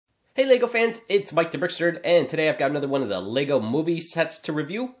Hey LEGO fans, it's Mike the BricksNerd, and today I've got another one of the LEGO movie sets to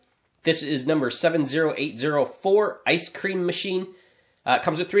review. This is number 70804, Ice Cream Machine. It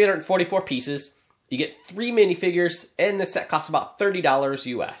comes with 344 pieces. You get 3 minifigures, and this set costs about $30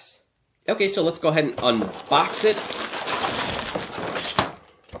 US. Okay, so let's go ahead and unbox it.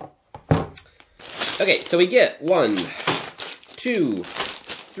 Okay, so we get 1, 2,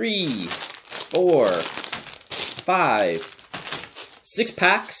 3, 4, 5, 6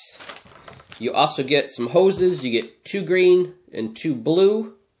 packs. You also get some hoses. You get 2 green and 2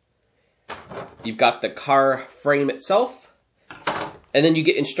 blue. You've got the car frame itself. And then you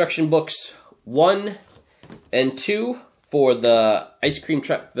get instruction books 1 and 2 for the ice cream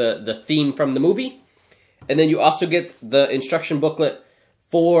truck, the theme from the movie. And then you also get the instruction booklet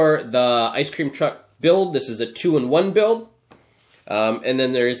for the ice cream truck build. This is a 2-in-1 build. And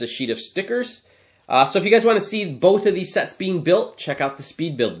then there is a sheet of stickers. So if you guys want to see both of these sets being built, check out the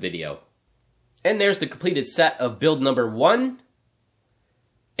speed build video. And there's the completed set of build number 1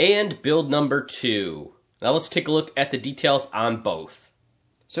 and build number 2. Now let's take a look at the details on both.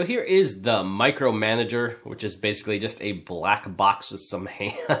 So here is the micromanager, which is basically just a black box with some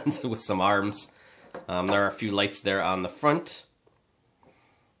hands, with some arms. There are a few lights there on the front.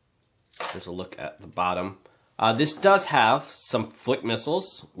 There's a look at the bottom. This does have some flick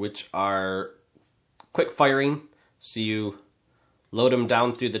missiles, which are quick firing. So you load them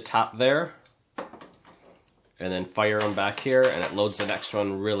down through the top there, and then fire them back here, and it loads the next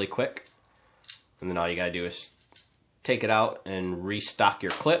one really quick. And then all you gotta do is take it out and restock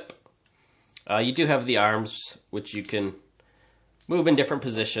your clip. You do have the arms, which you can move in different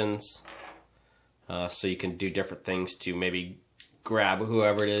positions, so you can do different things to maybe grab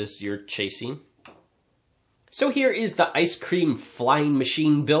whoever it is you're chasing. So here is the ice cream flying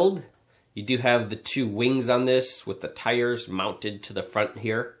machine build. You do have the 2 wings on this with the tires mounted to the front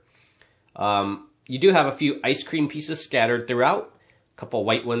here. You do have a few ice cream pieces scattered throughout. A couple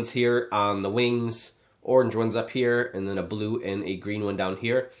white ones here on the wings, orange ones up here, and then a blue and a green one down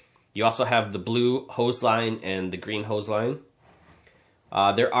here. You also have the blue hose line and the green hose line.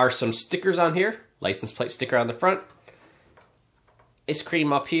 There are some stickers on here. License plate sticker on the front. Ice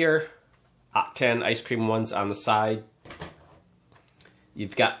cream up here. Hot 10 ice cream ones on the side.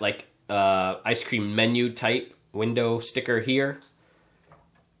 You've got like ice cream menu type window sticker here.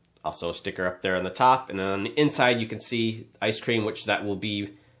 Also a sticker up there on the top, and then on the inside you can see ice cream, which that will be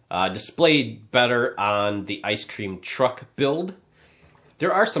displayed better on the ice cream truck build.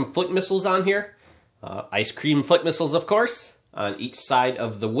 There are some flick missiles on here. Ice cream flick missiles, of course, on each side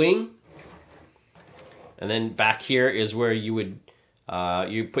of the wing. And then back here is where you would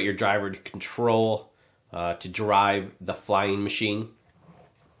you put your driver to control to drive the flying machine.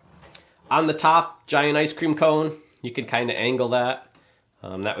 On the top, giant ice cream cone. You can kind of angle that.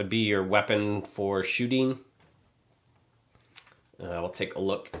 That would be your weapon for shooting. We'll take a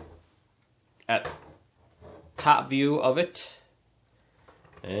look at top view of it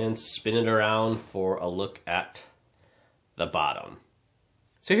and spin it around for a look at the bottom.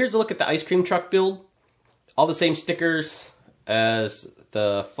 So here's a look at the ice cream truck build. All the same stickers as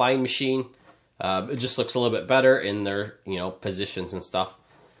the flying machine. It just looks a little bit better in their positions and stuff.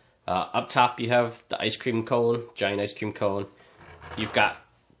 Up top you have the ice cream cone, giant ice cream cone. You've got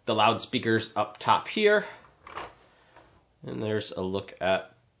the loudspeakers up top here. And there's a look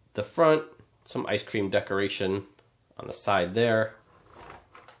at the front. Some ice cream decoration on the side there.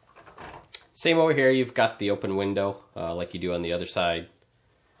 Same over here, you've got the open window like you do on the other side.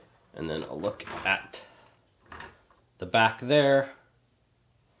 And then a look at the back there.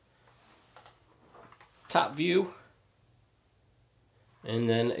 Top view. And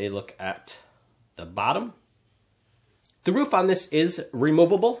then a look at the bottom. The roof on this is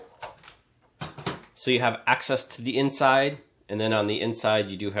removable, so you have access to the inside, and then on the inside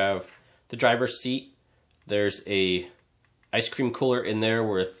you do have the driver's seat. There's a ice cream cooler in there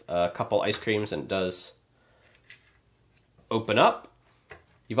with a couple ice creams, and it does open up.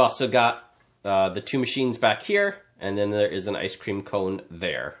 You've also got the 2 machines back here, and then there is an ice cream cone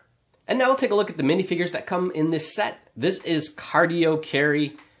there. And now we'll take a look at the minifigures that come in this set. This is Cardio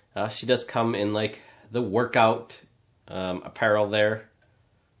Carrie. She does come in like the workout apparel there,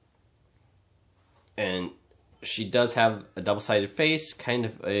 and she does have a double-sided face, kind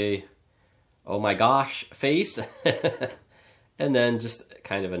of a oh my gosh face, and then just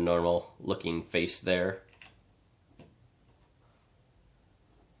kind of a normal looking face there.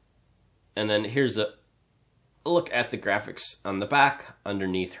 And then here's a look at the graphics on the back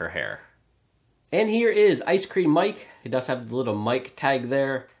underneath her hair. And here is Ice Cream Mike. He does have the little Mike tag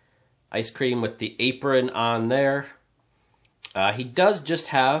there. Ice cream with the apron on there. He does just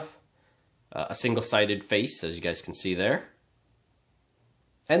have a single-sided face, as you guys can see there.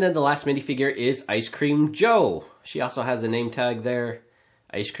 And then the last minifigure is Ice Cream Joe. She also has a name tag there.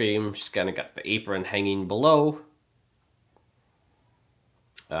 Ice cream, she's kind of got the apron hanging below.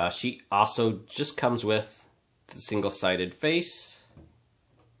 She also just comes with the single-sided face.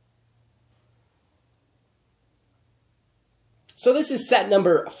 So this is set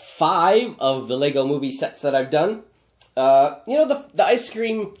number 5 of the Lego movie sets that I've done. You know, the ice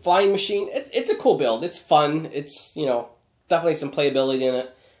cream flying machine, it's a cool build. It's fun. It's, you know, definitely some playability in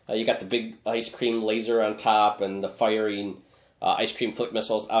it. You got the big ice cream laser on top and the firing ice cream flick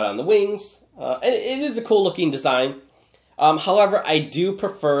missiles out on the wings. And it is a cool looking design. However, I do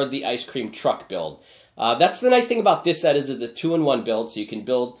prefer the ice cream truck build. That's the nice thing about this set is it's a 2-in-1 build, so you can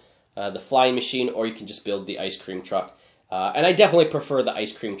build the flying machine or you can just build the ice cream truck. And I definitely prefer the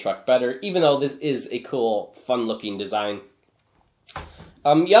ice cream truck better, even though this is a cool, fun-looking design.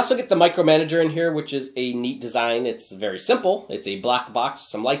 You also get the micromanager in here, which is a neat design. It's very simple. It's a black box,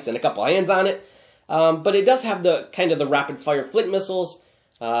 some lights, and a couple hands on it. But it does have the kind of the rapid-fire flick missiles,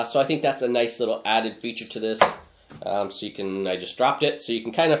 so I think that's a nice little added feature to this. So you can, I just dropped it, so you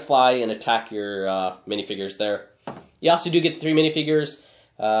can kind of fly and attack your minifigures there. You also do get 3 minifigures,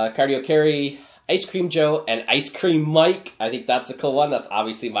 Carrie, Ice Cream Joe, and Ice Cream Mike. I think that's a cool one. That's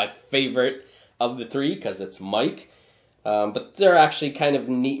obviously my favorite of the 3 because it's Mike. But they're actually kind of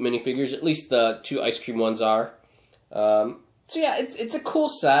neat minifigures. At least the 2 ice cream ones are. So yeah, it's a cool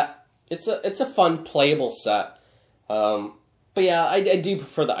set. It's a fun playable set. But yeah, I do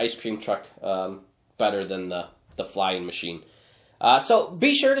prefer the ice cream truck better than the flying machine. So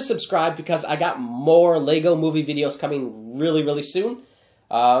be sure to subscribe because I got more Lego movie videos coming really soon.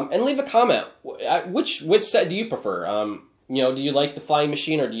 And leave a comment. Which set do you prefer? You know, do you like the flying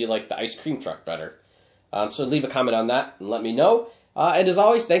machine or do you like the ice cream truck better? So leave a comment on that and let me know. And as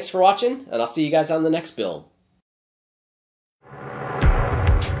always, thanks for watching, and I'll see you guys on the next build.